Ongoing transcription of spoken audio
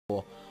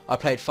I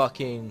played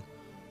fucking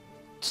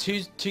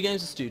two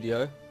games of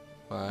Studio,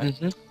 right?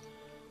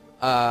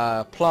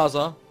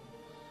 Plaza,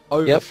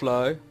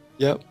 Overflow,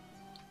 Yep.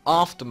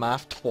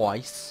 Aftermath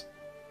twice.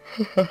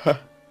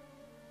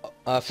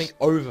 I think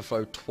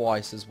Overflow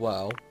twice as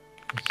well.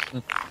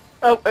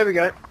 Oh, there we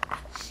go.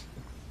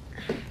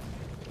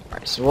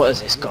 Right, so what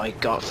has this guy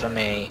got for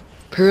me?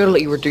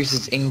 Periodically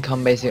reduces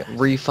income, basic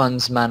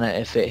refunds mana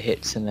if it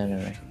hits an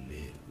enemy.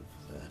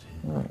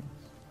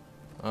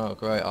 Oh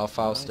great, our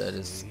Falstead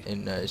is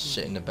in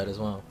shit in the bed as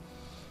well.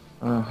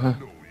 I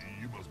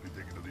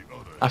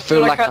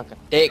feel like I can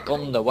take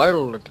on the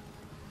world.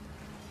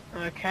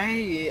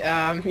 Okay,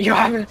 you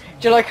haven't...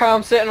 Do you like how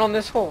I'm sitting on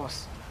this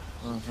horse?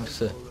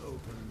 So,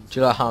 do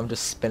you like how I'm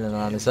just spinning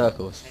around in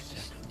circles?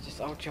 Just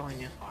I'll join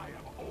you.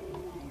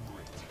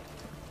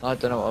 I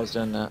don't know what I was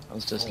doing there. I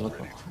was just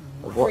looking.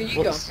 Where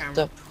you going,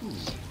 Cameron?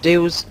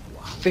 Deals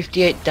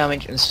 58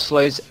 damage and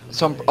slows.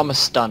 So I'm a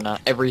stunner.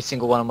 Every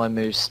single one of my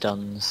moves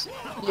stuns.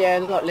 Yeah,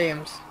 like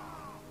Liam's.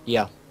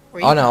 Yeah.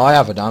 Oh no, I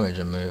have a damage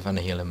and move and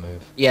a healing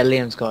move. Yeah,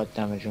 Liam's got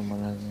damage on one,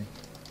 hasn't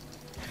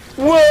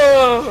he?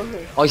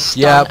 Whoa! I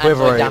stun Yeah, and we've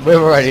my damage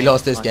already is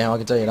lost this fine. game. I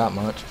can tell you that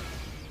much.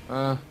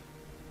 How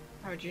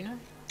would you know?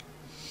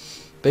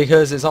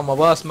 Because it's on my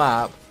worst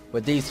map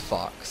with these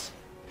fucks.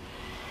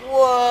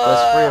 Whoa!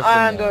 There's 3 of them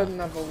And there.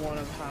 another one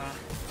of her.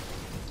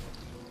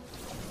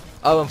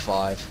 0 and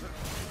 5.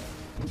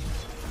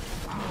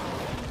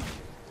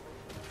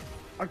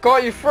 I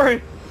got you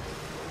through.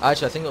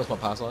 Actually, I think it was my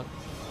pass line.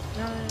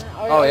 No.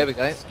 Oh, here we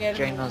go. Scared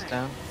him Jane was away.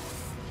 down.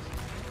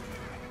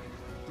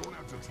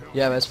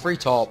 Yeah, there's 3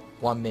 top,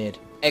 1 mid.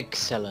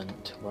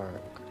 Excellent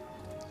work.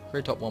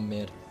 3 top, 1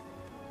 mid.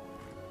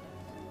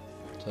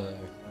 So,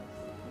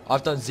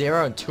 I've done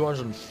 0 and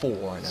 204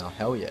 right now.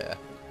 Hell yeah.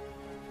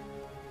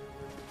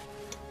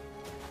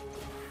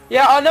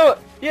 Yeah, I know it.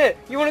 Yeah,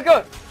 you wanna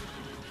go?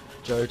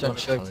 Joe, don't Not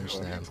sure. challenge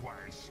them.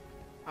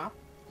 Huh?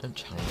 Don't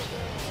challenge them.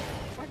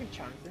 I can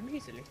challenge them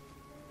easily.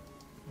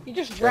 You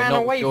just Yeah, ran not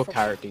away with your from...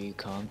 character, you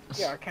can't.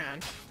 Yeah, I can.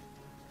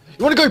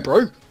 You wanna go,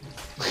 bro?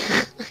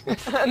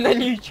 And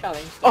then you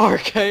challenge.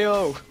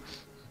 RKO!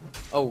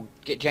 Oh,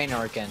 get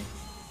Jaina again.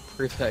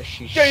 Prove that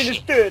she's Jane is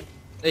shit. good.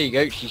 There you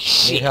go, she's Need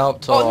shit.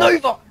 help top. Oh,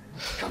 Nova!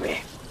 Come here.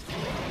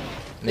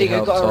 Need There you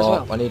help go, got her as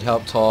top. well. I need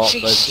help top.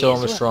 She's There's shit 2 on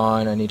as the well.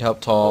 shrine. I need help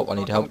top. I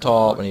need help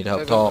top. I need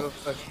help top.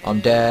 I'm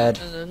dead.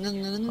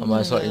 I'm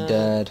most likely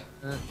dead.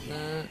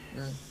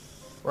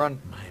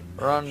 Run.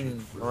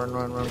 Run. Run,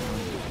 run, run.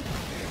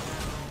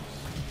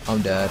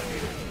 I'm dead.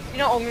 You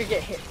know I'm gonna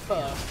get hit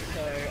first,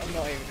 so I'm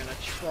not even gonna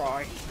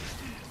try.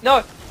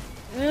 No!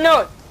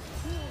 No!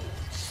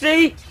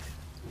 See?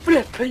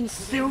 Flippin'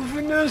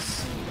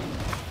 silverness!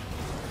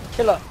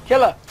 Killer!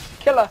 Killer!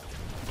 Killer!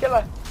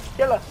 Killer!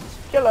 Killer!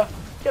 Killer!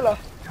 Killer!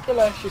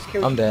 Killer! She's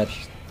killed. I'm dead.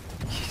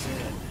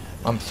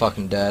 I'm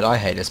fucking dead. I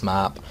hate this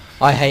map.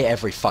 I hate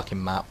every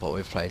fucking map what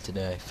we've played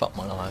today. Fuck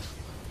my life.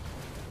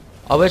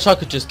 I wish I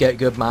could just get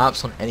good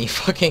maps on any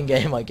fucking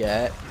game I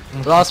get.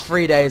 The last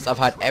 3 days I've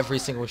had every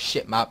single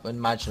shit map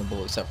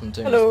imaginable except from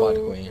Doom and Hello.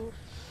 Spider Queen.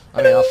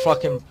 I mean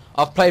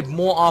I've played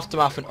more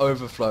Aftermath and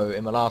Overflow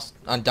in my last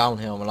and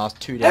Downhill in my last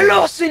 2 days.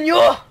 Hello,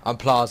 senor! And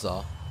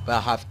Plaza than I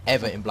have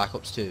ever in Black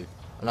Ops 2.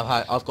 And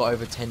I've got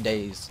over 10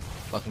 days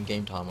fucking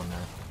game time on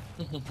there.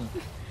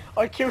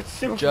 I killed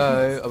silver.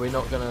 Joe, are we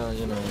not gonna,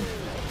 you know...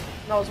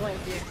 No, I was waiting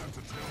for you.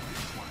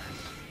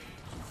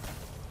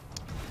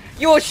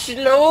 You're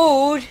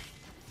slowed!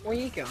 Where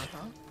you going,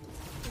 huh?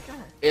 Where you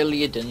going?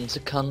 Illidan's a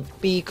cunt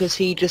because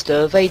he just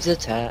evades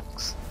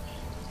attacks.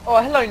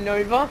 Oh, hello,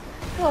 Nova.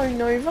 Hello,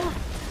 Nova.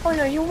 Oh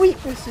no, your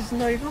weakness is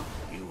Nova.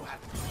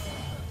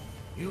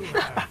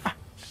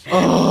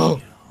 Oh!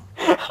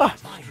 I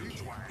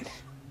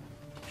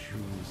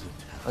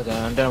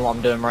don't know what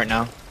I'm doing right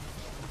now.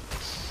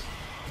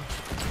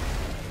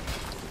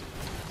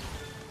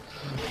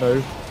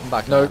 No. I'm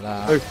back No. like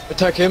that. No.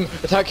 Attack him!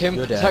 Attack him!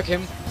 You're dead. Attack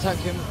him! Attack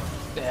him!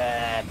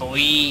 There,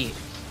 boy!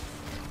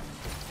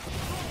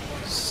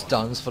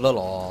 Stuns for the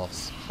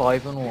loss.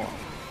 5 and 1.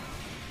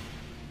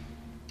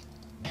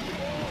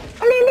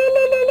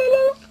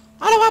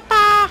 Allahu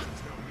Akbar!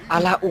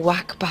 Allahu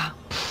Akbar!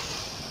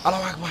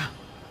 Allahu Akbar!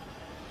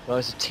 Well,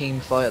 it's a team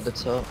fight at the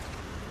top.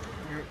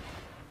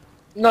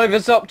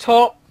 Nova's up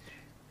top.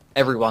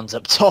 Everyone's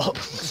up top.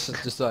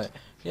 Just like,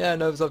 yeah,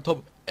 Nova's up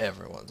top.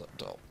 Everyone's up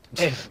top.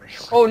 Everyone.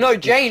 Oh no,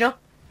 Jaina.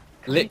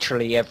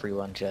 Literally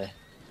everyone, Jay.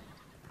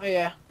 Oh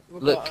yeah.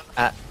 We've Look got-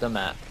 at the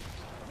map.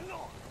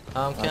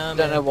 I'm I coming.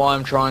 don't know why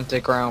I'm trying to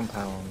ground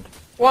pound.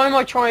 Why am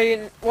I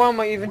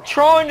even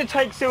trying to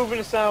take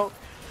Sylvanus out?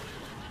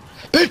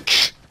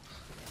 Bitch!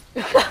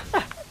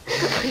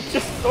 I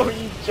just saw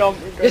you jump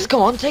and go. Yes,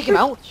 come on, take him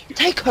out!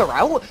 Take her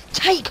out!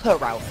 Take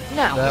her out!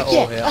 Now! They're all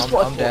Yeah, here. that's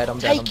what I I'm thought. dead, I'm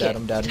dead, I'm Take dead, it,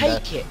 I'm dead, I'm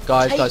Take dead. it!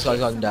 Guys, take guys, it.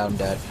 guys, I'm dead, I'm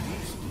dead.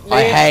 Yeah,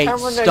 I hate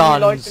Cameron, know you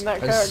liked stuns in that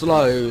and character.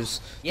 slows.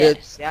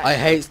 Yes, I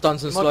hate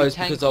stuns and Might be slows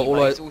tanky, because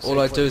but it's also all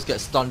I do quick. is get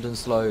stunned and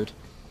slowed.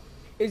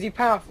 Is he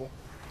powerful?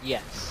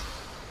 Yes.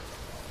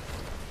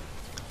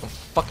 I'm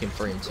fucking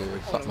 3 and 2.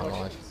 Fuck my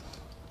life.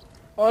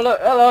 Oh look,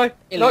 hello.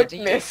 Ilya, Nope, did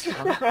you missed.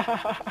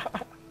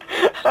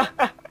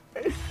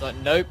 Like,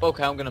 nope,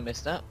 okay, I'm gonna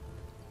miss that.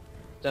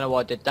 Don't know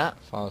why I did that.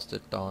 Faster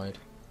died.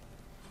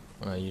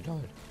 Oh, no, you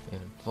died. Yeah.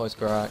 Voice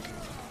crack.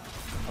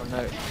 Oh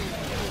no.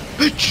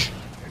 Bitch!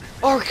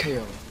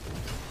 RKO!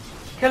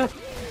 Kill him.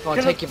 Come on,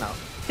 Kill take him. him out.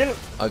 Kill him.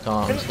 I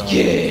can't, I'm stunned.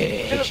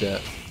 Yeah! Good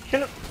shit.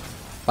 Kill him.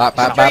 Back,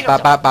 back, back,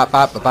 back, back, back,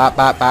 back, back,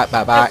 back, back,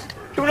 back, back.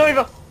 Kill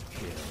Nova.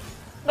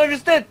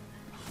 Nova's dead.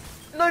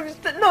 Nova's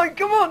dead. No,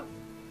 come on.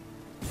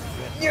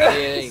 Yeah,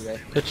 there you go.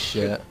 Good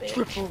shit.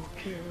 Triple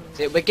kill.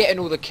 See, we're getting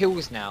all the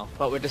kills now,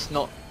 but we're just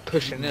not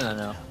pushing in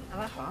enough.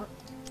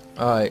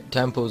 Alright,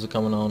 temples are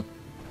coming on.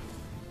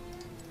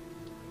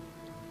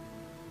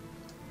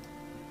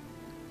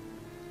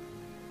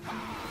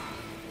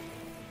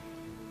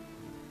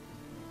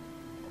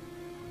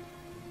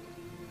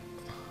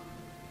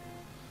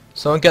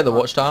 Someone get the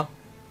watchtower,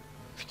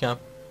 if you can.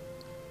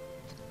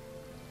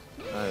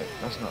 No,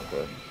 that's not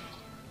good.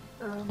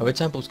 Are the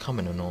temples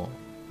coming or not?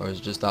 Or is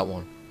it just that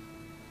one?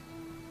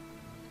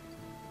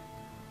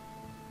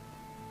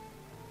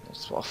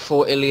 That's what I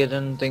thought,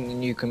 Illidan,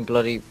 thinking you can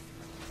bloody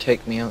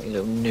take me out, you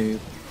little noob.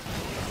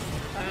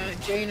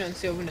 Jaina and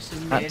Sylvanus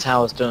and That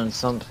tower's doing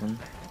something.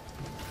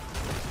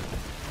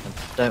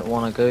 I don't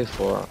want to go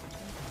for it.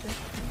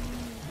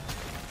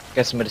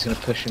 Guess I'm just going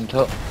to push him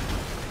top.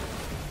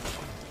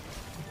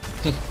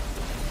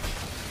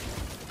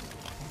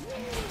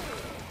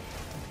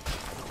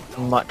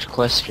 Much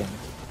question.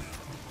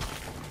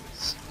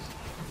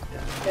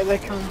 Here they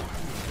come.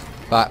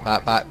 Back,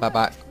 back, back, back,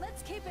 back.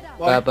 Let's keep it up.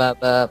 Why?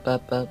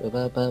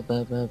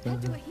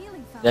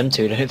 Them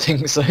two don't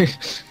think so.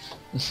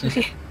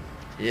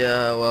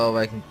 Yeah, well,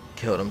 they can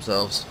kill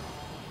themselves.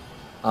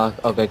 I'll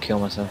go kill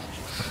myself.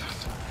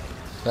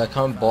 They're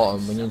coming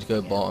bottom, we need to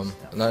go bottom.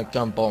 They're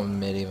going bottom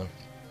mid even.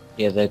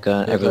 Yeah, they're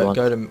going, Yeah, everyone.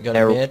 Go to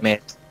They're all mid.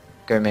 mid.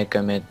 Go mid,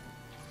 go mid.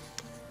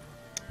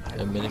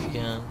 Go mid if you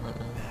can.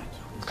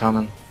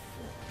 Coming.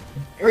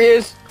 Here he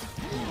is.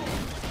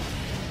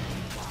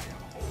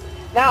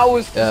 That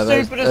was Yeah, the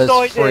there's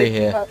stupidest three idea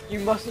here. that you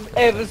must have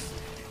ever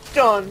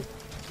done.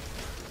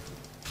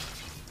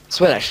 I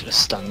swear I should have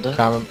stunned her.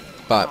 Cameron,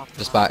 back,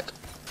 just back.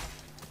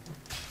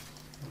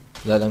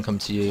 Let them come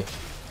to you.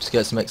 Just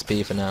get some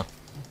XP for now.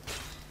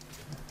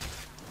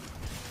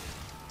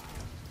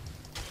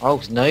 Oh,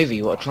 it's Novi,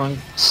 you want to try and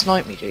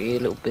snipe me, do you,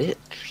 little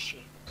bitch?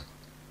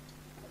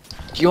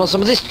 Do you want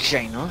some of this,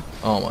 Jaina?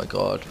 Oh my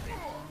god.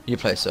 You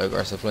play so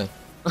aggressively.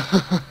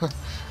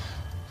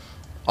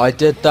 I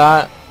did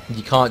that.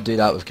 You can't do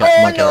that with my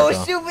Oh no,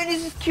 character.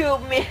 Sylvanus has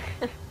killed me.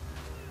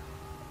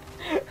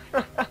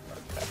 Oh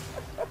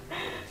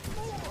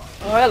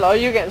hello,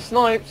 you're getting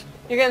sniped.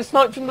 You're getting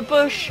sniped from the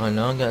bush. I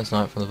know, I'm getting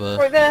sniped from the bird.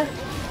 Right there.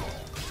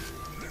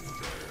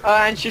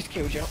 And she's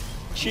killed you.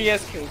 She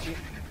has killed you.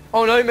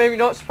 Oh no, maybe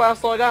not. Power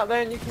slide out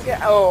there and you can get...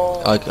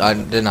 Oh. I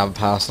didn't have a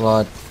power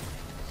slide.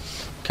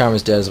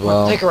 Cameron's dead as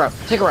well. Take her out,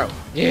 take her out.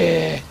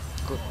 Yeah!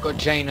 Got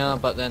Jaina,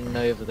 but then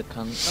Nova the cunt.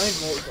 Nova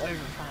is overpowered.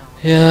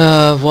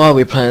 Yeah, why are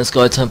we playing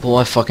Sky Temple?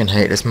 I fucking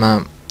hate this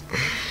map.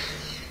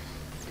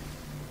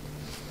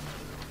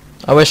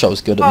 I wish I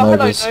was good at Oh, hello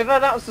Novas. Nova,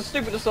 that was the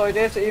stupidest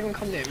idea to even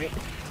come near me.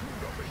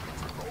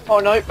 Oh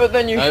no, but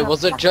then you... No,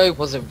 was it Joe?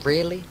 Was it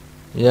really?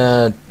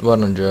 Yeah, well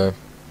done, Joe.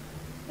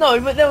 No,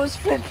 but there was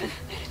flipping.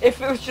 If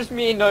it was just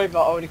me and Nova,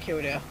 I would have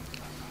killed her.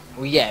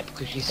 Well, yeah,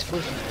 because she's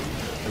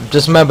squishy.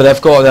 Just remember,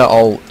 they've got their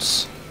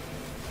ults.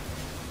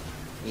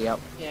 Yep,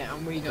 Yeah,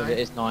 and we because don't. it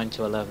is 9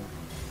 to 11.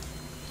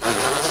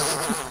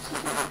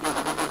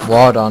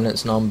 Well done,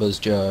 it's numbers,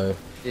 Joe.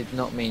 Did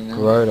not mean that.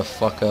 Grow the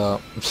fuck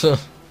up.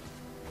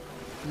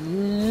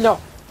 No.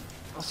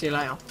 I'll see you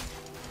later.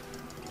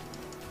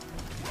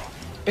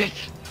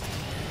 Bitch!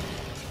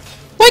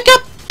 Wake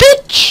up,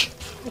 bitch!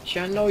 Which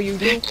I know you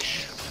do.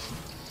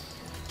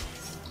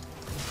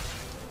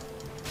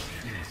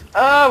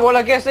 Well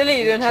I guess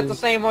Illidan had the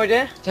same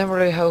idea.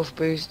 Temporary health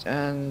boost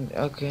and...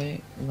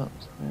 okay, not...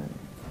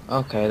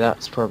 okay,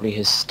 that's probably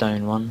his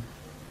stone one.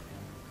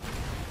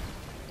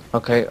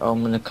 Okay,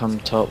 I'm gonna come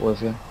top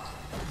with you.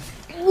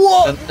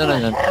 What?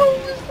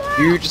 No.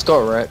 You just got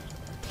wrecked.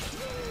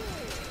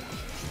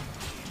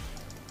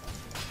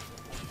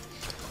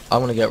 I'm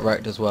gonna get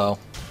wrecked as well.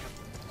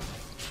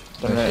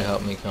 Don't Actually know.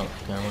 help me,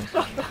 Cameron.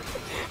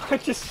 I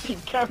just see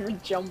Cameron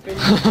jumping.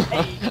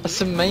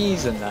 That's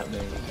amazing, that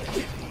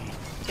move.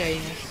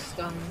 Jaina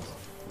stunned.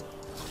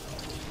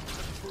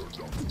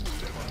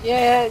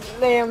 Yeah,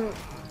 Liam.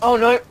 Oh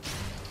no.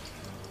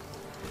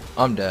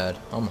 I'm dead.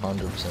 I'm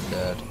 100%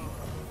 dead.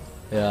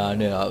 Yeah, I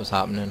knew that was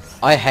happening.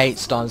 I hate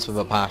stuns with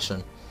a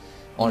passion.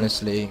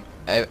 Honestly.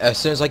 As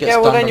soon as I get Yeah,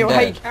 well stunned, then I'm you'll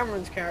dead. hate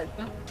Cameron's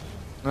character.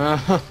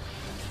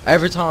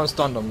 Every time I'm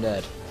stunned, I'm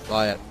dead.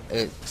 Like,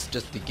 it's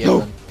just a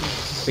given.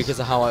 Because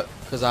of how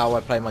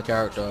I play my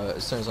character.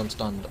 As soon as I'm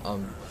stunned,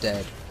 I'm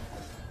dead.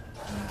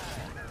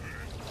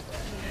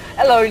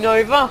 Hello,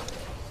 Nova.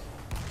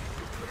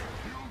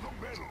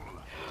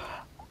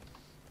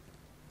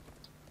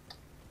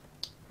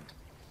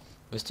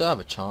 We still have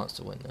a chance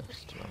to win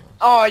this, to be honest.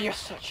 Oh, you're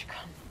such a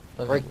cunt.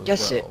 Don't Right, think we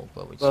guess it. will,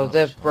 but we Well, still have a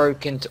they've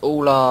broke into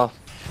all our...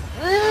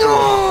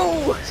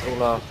 No! It's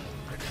all our...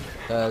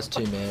 There's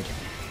 2 mid.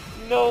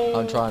 No.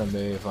 I'm trying to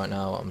move right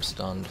now. I'm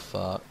stunned.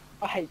 Fuck.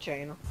 I hate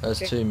Jaina. There's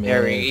Okay. 2 mid.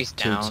 There he's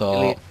 2 down.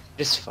 top.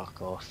 Just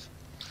fuck off.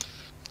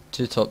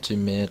 2 top, 2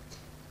 mid.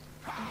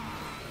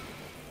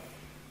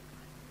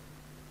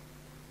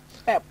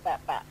 Bap,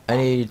 bap, bap.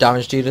 Any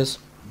damage dealers?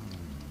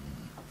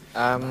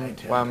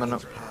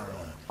 Well,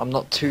 I'm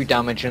not too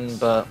damaging,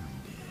 but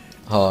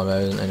Oh no,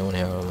 isn't anyone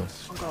here? I'm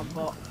gonna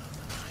bot.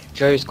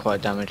 Joe's quite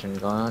a damaging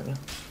guy, aren't you?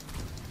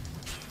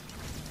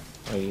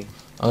 Are you?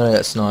 I'm gonna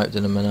get sniped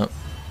in a minute.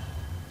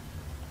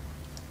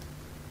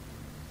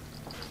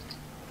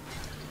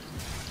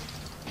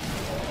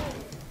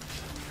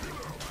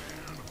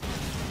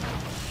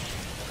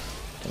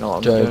 You know what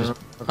I'm Joe,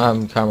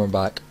 doing? camera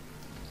back.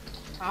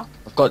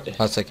 I've got this.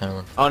 I say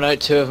camera. Oh no,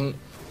 2 of them.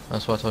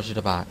 That's why I told you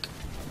to back.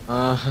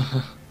 Uh,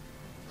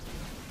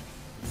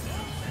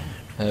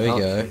 There we Oh.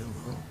 go.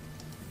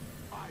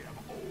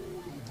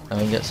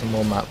 And we get some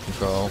more map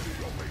control.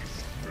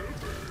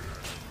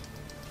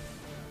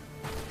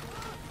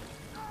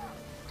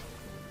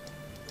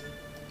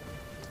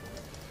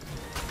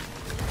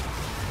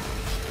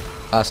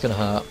 That's gonna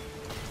hurt.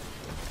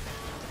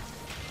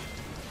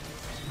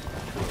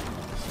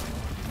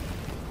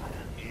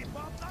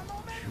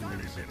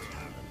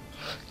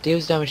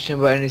 deals damage to him,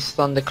 but only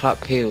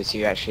thunderclap heals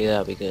you. Actually,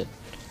 that'll be good.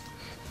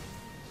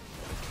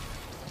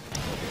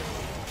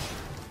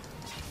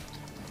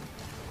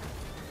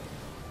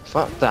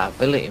 Fuck that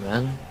ability,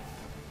 man.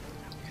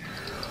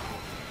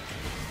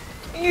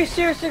 Are you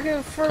seriously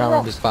going for a Cameron,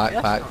 rock? just back.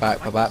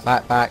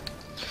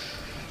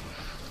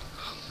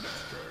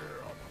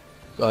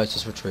 Guys,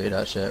 just retreat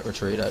that shit.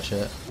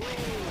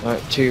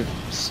 Right, 2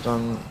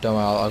 stun. Don't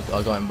worry,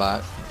 I got him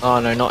back. Oh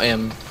no, not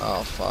him.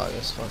 Oh fuck,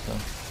 this fucker.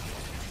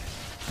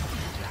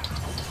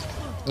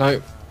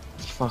 No.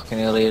 Fucking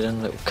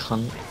Iliadin, little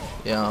cunt.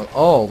 Yeah.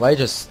 Oh, they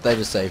just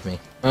saved me.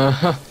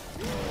 Uh-huh.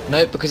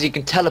 No, because he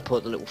can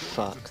teleport, the little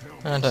fuck.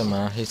 Don't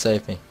matter. He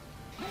saved me.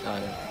 I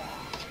know.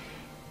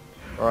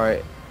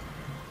 Right.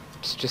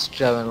 It's just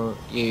Joe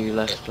and you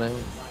left, Liam.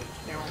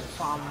 They're on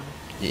farming.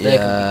 They're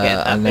gonna be getting Yeah,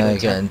 that and they're middle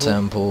getting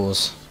temple.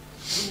 temples.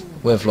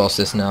 We've lost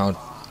this now.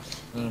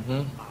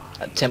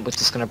 That temple's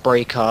just gonna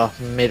break our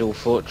middle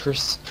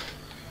fortress.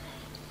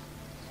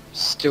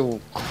 Still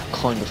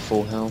kind of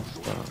full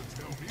health, but...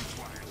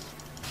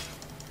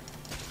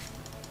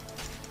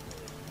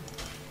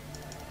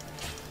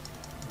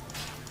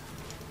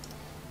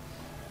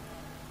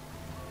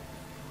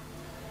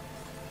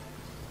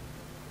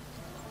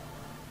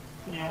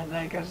 Yeah,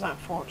 there goes that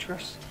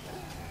fortress.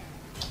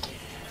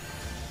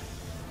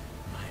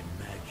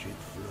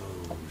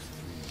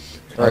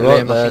 Right, I got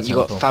Liam, I their think you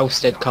got temple.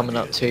 Falstead coming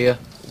up to you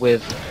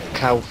with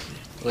Cal.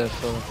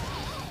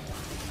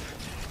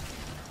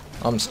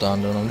 I'm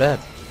stunned and I'm dead.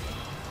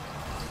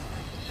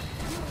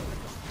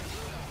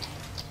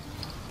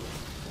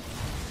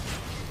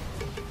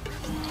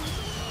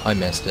 I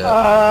missed it.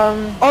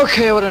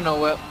 Okay, I don't know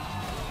where.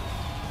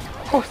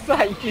 What's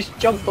that? You just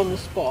jumped on the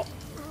spot.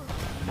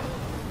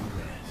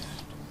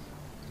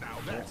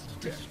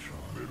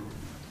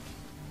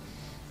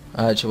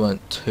 Actually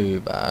weren't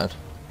too bad.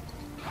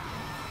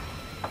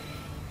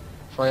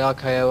 Try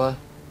RKO her.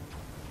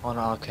 On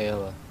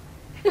RKO her.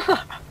 Can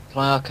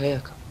I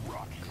RKO her?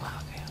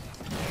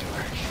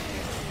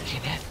 She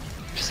dead.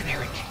 She's an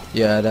Eric.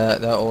 Yeah,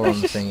 they're all on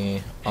the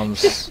thingy.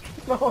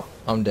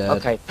 I'm dead.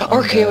 Okay. I'm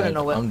RKO dead. don't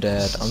know where. I'm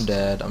dead.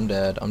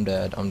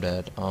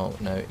 Oh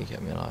no, he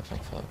kept me alive,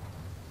 thank fuck.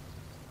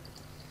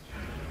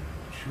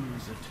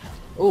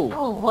 Ooh.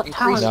 Oh, what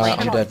Increase talent?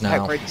 No, I'm dead now.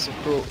 attack rates of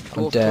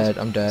I'm dead,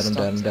 I'm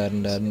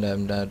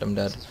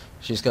dead.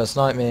 She's gonna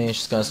snipe me,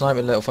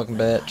 little fucking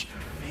bitch.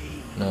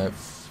 No.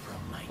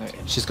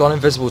 She's gone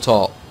invisible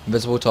top.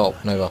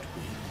 Nova.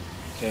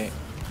 Okay.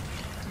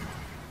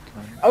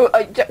 Oh,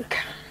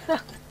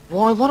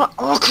 Well, I wanna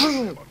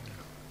RKO.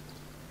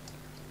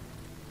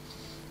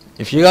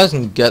 If you guys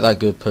can get that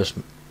good push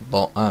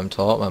top,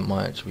 that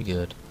might actually be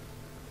good.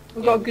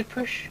 we got a good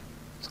push.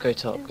 Let's go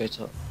top, go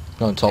top.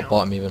 Not top,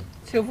 bottom even.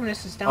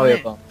 Sylvanus is down Oh there.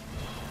 yeah, bottom.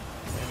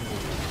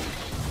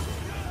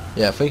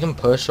 Yeah, if we can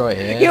push right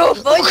here. Yo,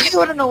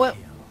 I don't know where.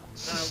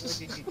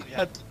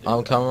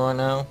 I'm coming right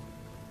now.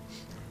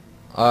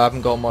 I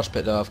haven't got a mosh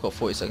pit though, I've got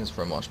 40 seconds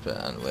for a mosh pit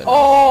and we're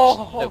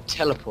Oh! No,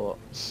 teleport.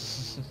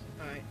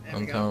 Alright, there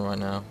I'm we go. coming right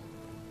now.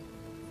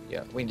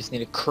 Yeah, we just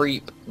need a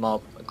creep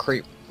mob.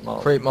 Creep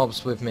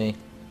mobs with me.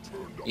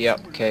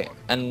 Yep, okay.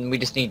 And we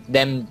just need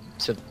them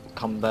to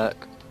come back.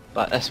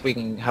 But that's we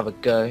can have a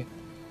go.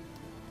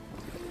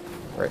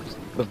 Right.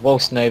 With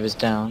whilst Nova's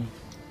down.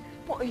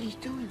 What are you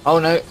doing? Oh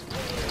no.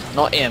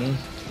 Not him.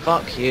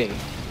 Fuck you.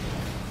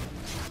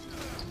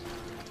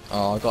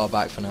 Oh, I got a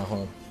back for now,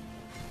 hold on.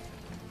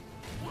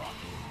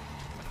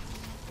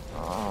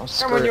 Oh,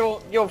 Cameron, screw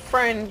your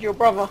friend, your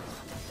brother.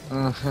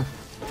 Uh-huh.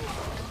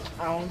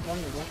 Oh, I'm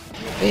vulnerable.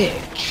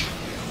 Bitch.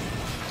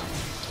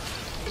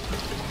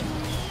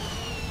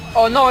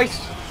 Oh, nice!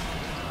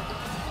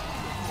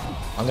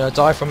 I'm gonna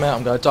die from it, I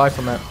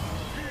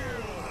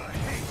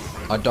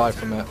died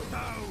from it.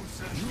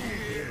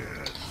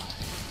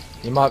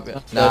 You might be...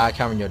 Nah,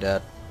 Cameron, you're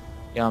dead.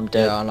 Yeah, I'm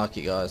dead. Yeah,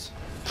 unlucky guys.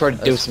 Try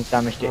to do some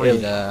damage to Three Illy.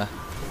 there.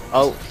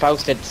 Oh,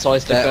 Falstead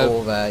decides to They're go.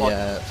 all there,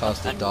 yeah.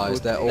 Faster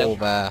dies. They're all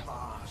there.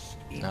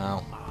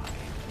 Now.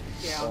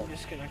 Yeah, I'm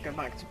just gonna go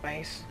back to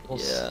base.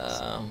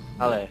 Yeah.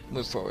 Hello.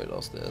 We've probably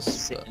lost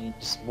this. Sit But and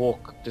just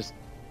walk,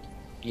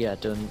 yeah,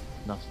 doing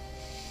nothing.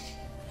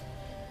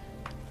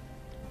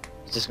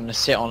 He's just gonna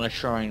sit on a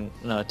shrine,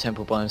 no, a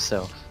temple by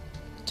himself.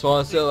 to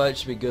honestly, it'll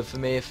actually be good for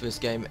me if this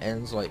game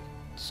ends like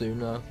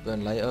sooner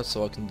than later,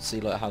 so I can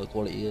see like how the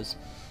quality is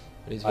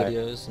of these Right.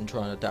 videos and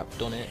try and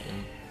adapt on it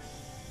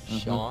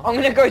and shine. I'm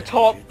gonna go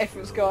top if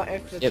it's got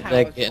if the Yep,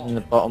 they're tower's getting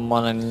the top. bottom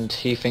one, and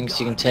he thinks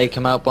he can take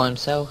him out by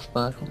himself,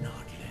 but...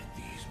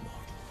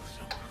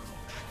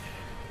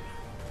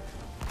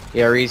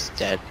 Yeah, he's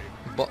dead.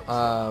 But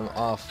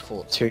our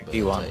fort's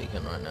 2v1.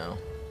 taken right now.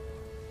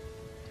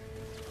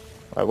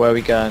 Right, where are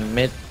we going?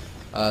 Mid?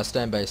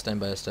 Stand base, stand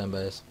base, stand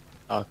base.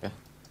 Oh, okay.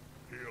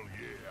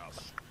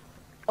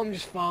 I'm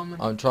just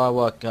farming. I'm trying to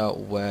work out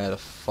where the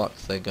fuck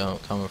they're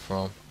coming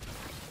from.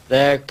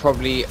 They're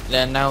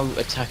now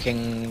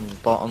attacking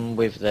bottom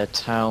with their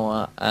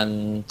tower,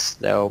 and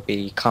they'll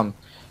become...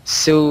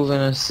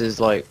 Sylvanus is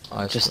like,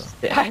 I just see.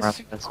 sitting around That's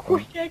this one.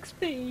 quick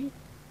XP.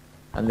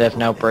 And they've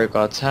now broke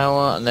our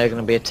tower, and they're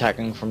going to be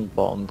attacking from the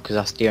bottom, because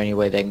that's the only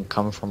way they can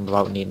come from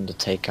without needing to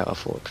take out a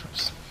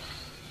fortress.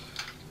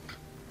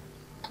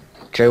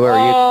 Joe, where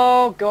are you?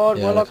 Oh god,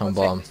 Yeah, well they'll I've come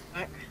got to bomb. take this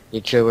back. Yeah,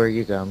 Joe, where are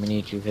you going? We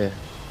need you here.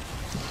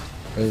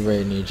 We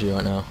really need you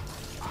right now.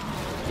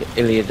 Yeah,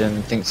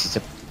 Illidan thinks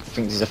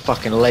he's a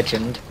fucking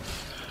legend.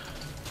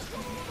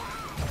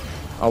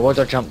 Oh, why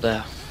did I jump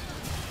there?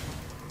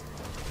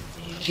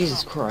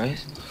 Jesus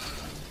Christ.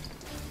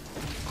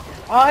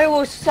 I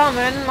will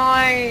summon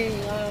my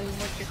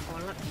what do you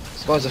call it?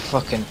 This guy's a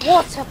fucking...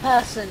 Water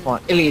person.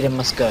 Right, Illidan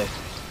must go.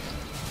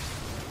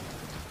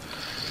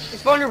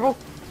 It's vulnerable.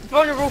 It's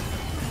vulnerable.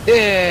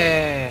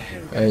 Yeah!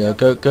 There you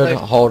go, good No.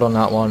 hold on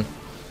that one.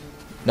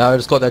 No,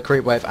 it's got their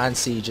creep wave and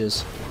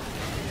sieges.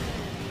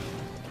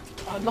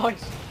 Oh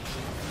nice.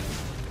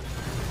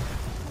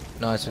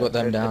 Nice, we've got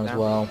them down as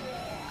well.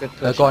 Good push.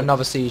 They've got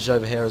another siege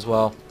over here as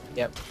well.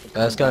 Yep.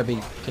 It's going to be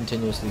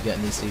continuously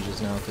getting these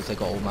sieges now because they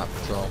got all map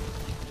control.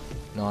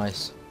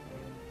 Nice.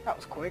 That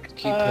was quick.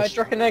 Keep Do you pushing.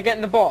 reckon they're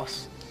getting the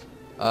boss?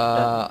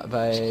 Yes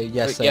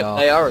they Yep, are.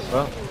 they are as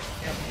well.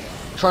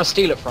 Try and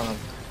steal it from them.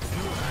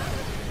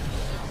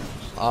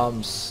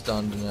 I'm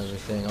stunned and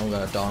everything. I'm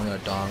gonna die, I'm gonna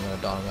die, I'm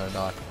gonna die, I'm gonna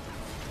die.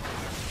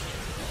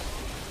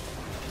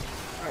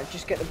 Alright,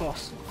 just get the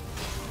boss.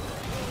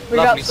 We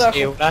got Lovely circle.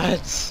 steal,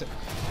 lads.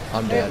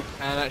 I'm dead.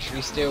 Can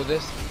actually steal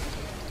this.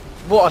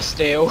 What a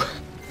steal.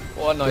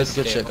 What a nice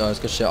Good steal. shit guys,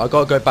 good shit. I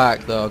gotta go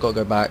back though, I gotta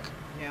go back.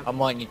 Yeah. I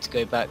might need to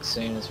go back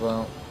soon as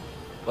well.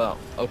 Well,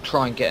 I'll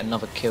try and get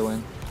another kill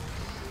in.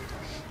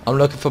 I'm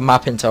looking for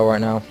map intel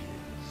right now.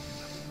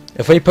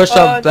 If we push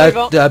up, they're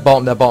bottom,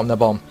 they're bottom, they're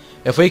bottom.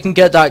 If we can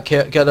get that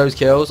get those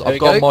kills, There I've we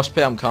got go. mosh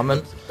pit, I'm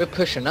coming. We're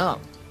pushing up.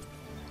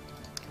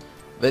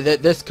 But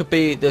this could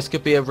be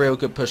a real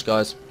good push,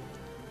 guys.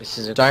 This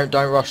is a Don't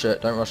rush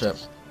it, don't rush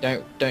it.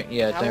 don't Now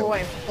we're don't.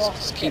 waiting for the boss.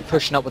 Just keep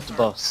pushing up with the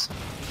boss.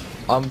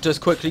 I'm just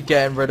quickly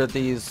getting rid of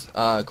these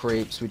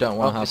creeps. We don't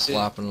want to have Obviously.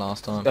 what happened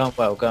last time. Going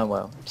well, going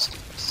well.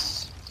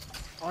 Just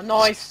Oh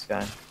nice.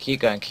 going. Keep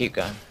going, keep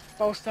going.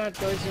 False start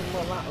goes in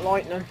with that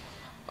lightning.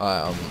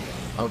 Alright,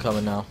 I'm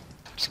coming now.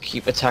 Just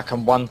keep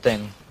attacking one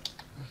thing.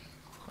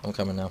 I'm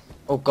coming now.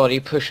 Oh god, he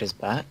pushes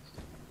back.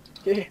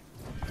 Yeah.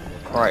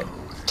 Alright,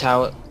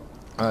 tower.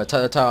 Alright,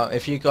 take the tower.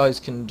 If you guys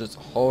can just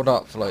hold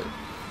up for like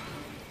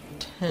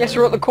 10... Yes,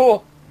 we're at the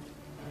core.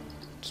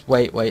 Just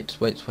wait. Come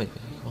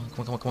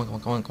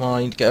on.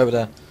 I need to get over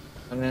there.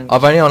 And then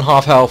I've only on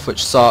half health,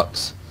 which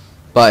sucks.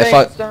 But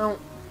Things down.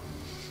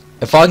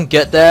 if I can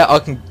get there,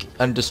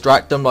 and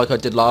distract them like I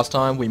did last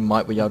time, we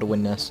might be able to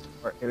win this.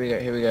 right, here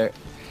we go.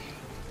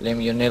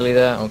 Liam, you're nearly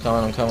there. I'm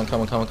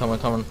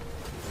coming.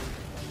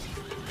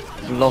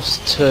 We've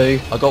lost two.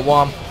 I got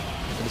one.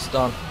 It's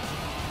done.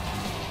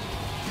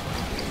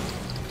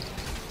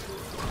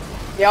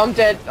 Yeah, I'm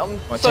dead. I'm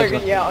Right, so take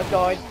good. him Yeah, I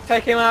died.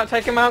 Take him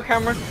out,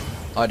 Cameron.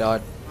 I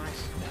died.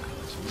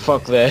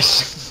 Fuck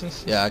this.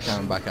 Yeah, I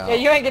can back out. Yeah,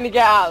 you ain't gonna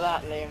get out of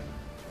that, Liam.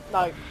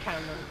 No,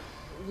 Cameron.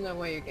 There's no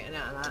way you're getting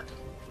out of that.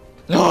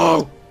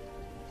 No!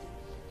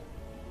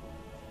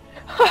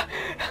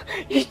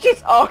 You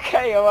just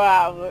RKO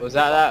out of it. Was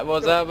that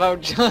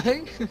about Joe?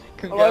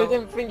 Well, I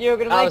didn't think you were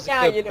gonna That make was a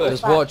out, good you little push.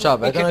 Just watch out,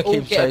 they're We can gonna all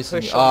keep get a chasing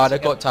push you. on Ah, they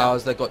together. got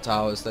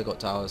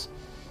towers.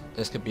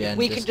 This could be end.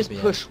 We this can could just be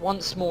push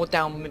once more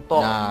down mid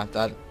bottom. Nah,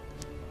 that...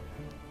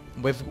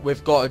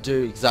 We've got to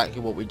do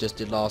exactly what we just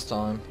did last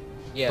time.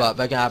 Yeah. But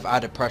they're gonna have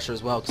added pressure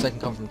as well, because they can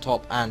come from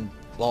top and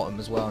bottom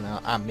as well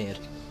now, and mid.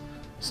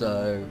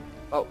 So...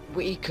 Oh,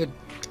 we could.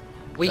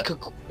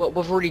 Well,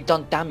 we've already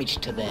done damage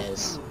to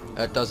theirs.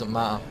 It doesn't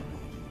matter.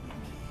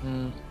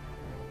 Hmm.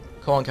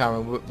 Come on,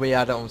 Cameron. We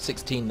had it on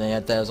 16. They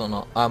had theirs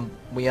on.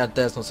 We had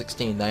theirs on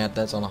 16. They had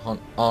theirs on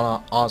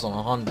ours on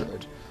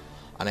 100,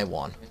 and they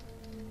won.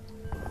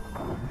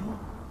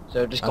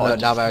 So just And got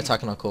now they're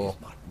attacking our core.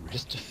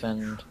 just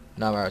defend.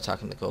 Now we're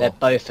attacking the core. They're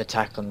both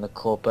attacking the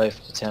core,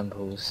 both the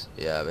temples.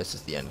 Yeah, this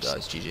is the end,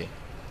 guys. GG.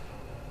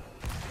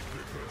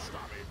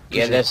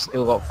 Yeah, they've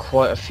still got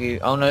quite a few.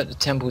 Oh no, the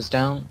temple's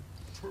down.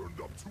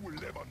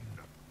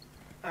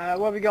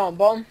 Where we going,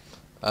 bottom?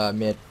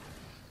 Mid.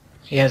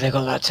 Yeah, they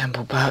got that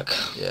temple back.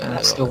 Yeah, and they there's got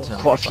the still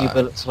temple quite a few back.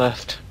 bullets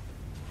left.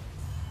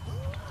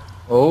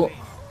 Oh.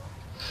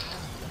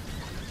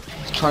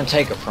 Let's try and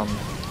take it from them.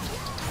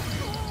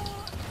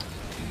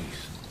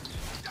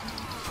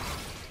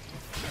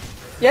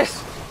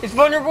 Yes! It's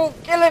vulnerable!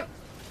 Kill him!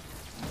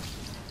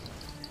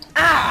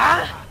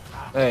 Ah!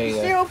 There you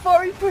See go. how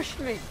far he pushed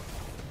me?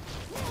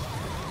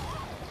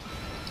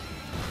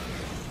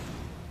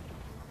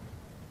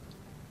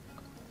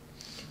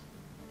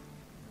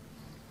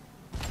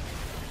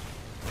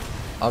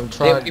 I'm Yeah,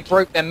 trying. we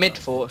broke their mid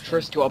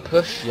fortress. Do you want to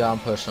push? Yeah, I'm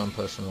pushing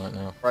right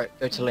now. Right,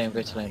 go to Liam,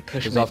 go to Liam.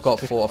 Push Because mid, I've got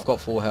push I've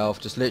got full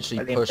health. Just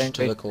literally Liam, push don't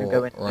to go- the don't go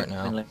core in, right don't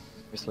go in, now. Liam.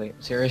 Seriously,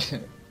 seriously.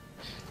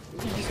 You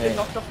just Okay. get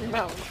knocked off the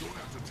mountain.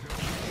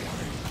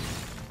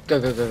 Go,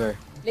 go, go, go.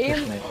 Push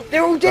Liam, mid.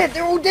 they're all dead!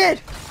 They're all dead!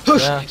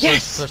 Push! Yeah,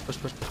 Yes! Push.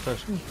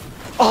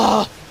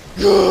 Ah!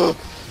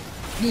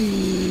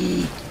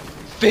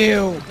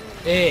 Feel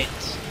it!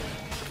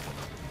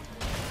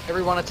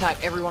 Everyone attack,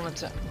 everyone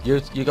attack. You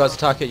guys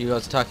attack it. You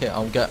guys attack it.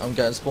 I'm getting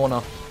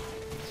spawner.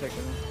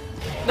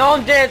 No,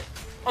 I'm dead!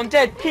 I'm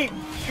dead! Keep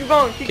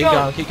going, keep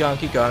going!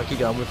 Keep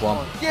going with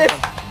one. Yes!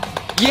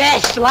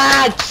 Yes,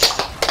 lads!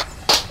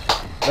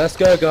 Let's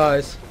go,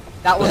 guys.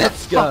 That was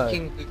Let's a go.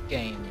 fucking good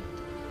game.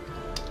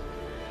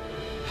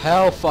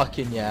 Hell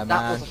fucking yeah, That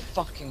man. was a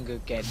fucking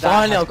good game. That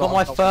Finally, has I've got got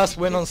my a top first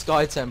win 50. on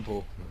Sky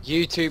Temple.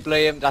 YouTube,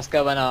 Liam, that's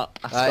going up.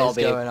 That's That gotta is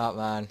be going a up,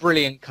 man.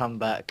 brilliant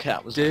comeback.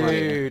 That was brilliant.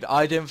 Dude,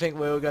 I didn't think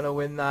we were gonna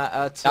win that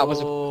at That was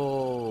a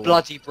all.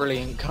 Bloody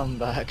brilliant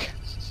comeback.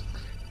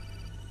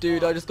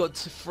 Dude, I just got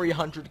to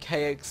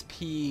 300k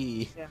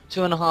XP.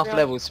 2.5 Yeah.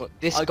 levels. So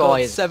this I guy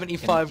got is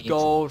 75 gonna be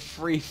gold,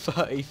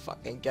 330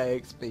 fucking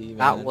k XP, man.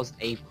 That was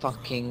a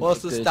fucking.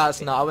 What's the good stats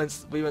game. now?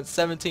 We went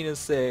 17 and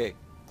 6,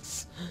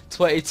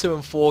 22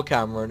 and 4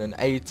 Cameron, and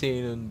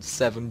 18 and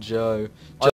 7 Joe.